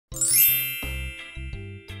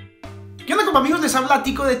¿Qué onda, amigos? Les habla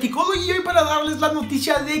Tico de Tykology y hoy para darles la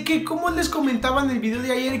noticia de que, como les comentaba en el video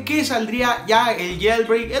de ayer, que saldría ya el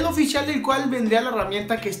jailbreak, el oficial, del cual vendría la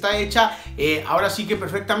herramienta que está hecha ahora sí que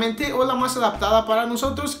perfectamente, o la más adaptada para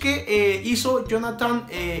nosotros, que hizo Jonathan,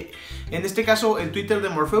 en este caso el Twitter de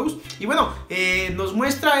Morpheus. Y bueno, nos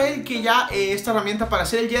muestra él que ya esta herramienta para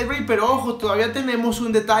hacer el jailbreak, pero ojo, todavía tenemos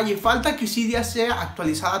un detalle: falta que CYDIA sea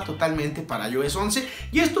actualizada totalmente para iOS 11,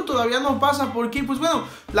 y esto todavía no pasa porque, pues bueno,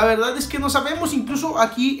 la verdad es que no sabemos. Incluso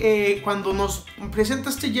aquí cuando nos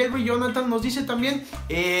presenta este jailbreak, Jonathan nos dice también,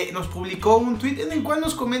 nos publicó un tweet en el cual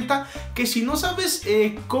nos comenta que si no sabes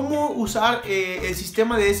cómo usar el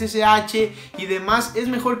sistema de SSH y demás, es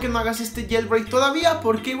mejor que no hagas este jailbreak todavía,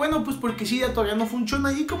 porque bueno, pues porque CYDIA todavía no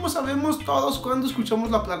funciona, y como sabemos todos, cuando escuchamos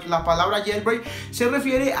la palabra jailbreak se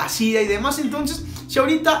refiere a CYDIA y demás. Entonces, si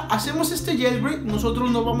ahorita hacemos este jailbreak, nosotros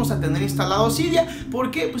no vamos a tener instalado CYDIA. ¿Por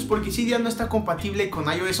qué? Pues porque CYDIA no está compatible con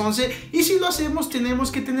iOS 11, y si lo hacemos tenemos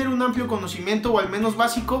que tener un amplio conocimiento, o al menos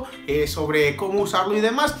básico, sobre cómo usarlo y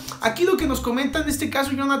demás. Aquí lo que nos comenta en este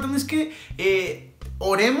caso Jonathan es que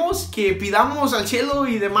oremos, que pidamos al cielo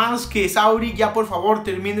y demás que Sauri ya por favor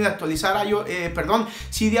termine de actualizar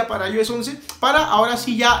CYDIA para iOS 11, para ahora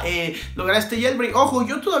sí ya lograr este jailbreak. Ojo,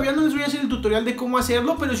 yo todavía no les voy a hacer el tutorial de cómo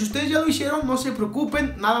hacerlo, pero si ustedes ya lo hicieron, no se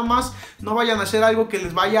preocupen, nada más no vayan a hacer algo que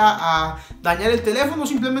les vaya a dañar el teléfono,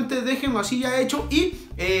 simplemente déjenlo así ya hecho, y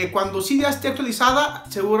cuando CYDIA esté actualizada,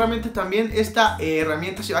 seguramente también esta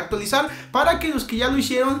herramienta se va a actualizar, para que los que ya lo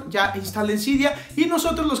hicieron ya instalen CYDIA, y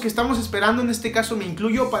nosotros los que estamos esperando, en este caso me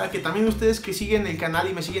incluyo, para que también ustedes que siguen el canal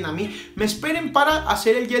y me siguen a mí, me esperen para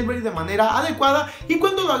hacer el jailbreak de manera adecuada, y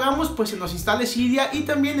cuando lo hagamos pues se nos instale CYDIA. Y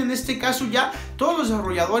también en este caso ya todos los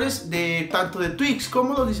desarrolladores de tanto de Twix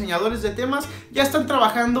como los diseñadores de temas ya están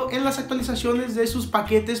trabajando en las actualizaciones de sus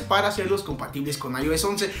paquetes para hacerlos compatibles con iOS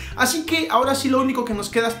 11. Así que ahora sí, lo único que nos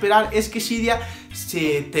queda esperar es que CYDIA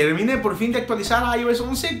se termine por fin de actualizar a iOS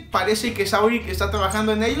 11. Parece que Sauri está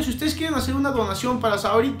trabajando en ello. Si ustedes quieren hacer una donación para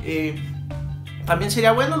Sauri, también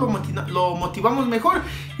sería bueno, lo motivamos mejor.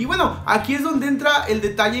 Y bueno, aquí es donde entra el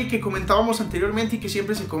detalle que comentábamos anteriormente y que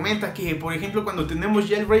siempre se comenta, que por ejemplo cuando tenemos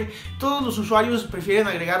jailbreak, todos los usuarios prefieren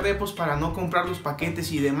agregar repos para no comprar los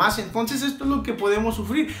paquetes y demás. Entonces esto es lo que podemos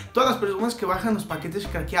sufrir todas las personas que bajan los paquetes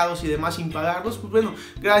craqueados y demás sin pagarlos. Pues bueno,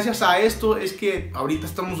 gracias a esto es que ahorita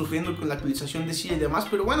estamos sufriendo con la actualización de CYDIA y demás.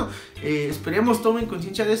 Pero bueno, esperemos tomen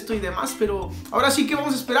conciencia de esto y demás. Pero ahora sí que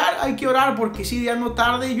vamos a esperar, hay que orar porque CYDIA no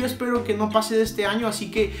tarde. Yo espero que no pase de este año, así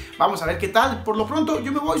que vamos a ver qué tal. Por lo pronto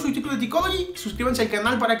yo me voy, soy Tico de Tykology. Suscríbanse al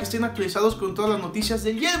canal para que estén actualizados con todas las noticias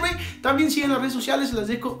del jailbreak. También siguen las redes sociales, se las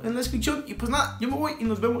dejo en la descripción. Y pues nada, yo me voy y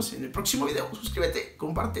nos vemos en el próximo video. Suscríbete,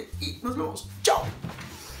 comparte y nos vemos. Chao.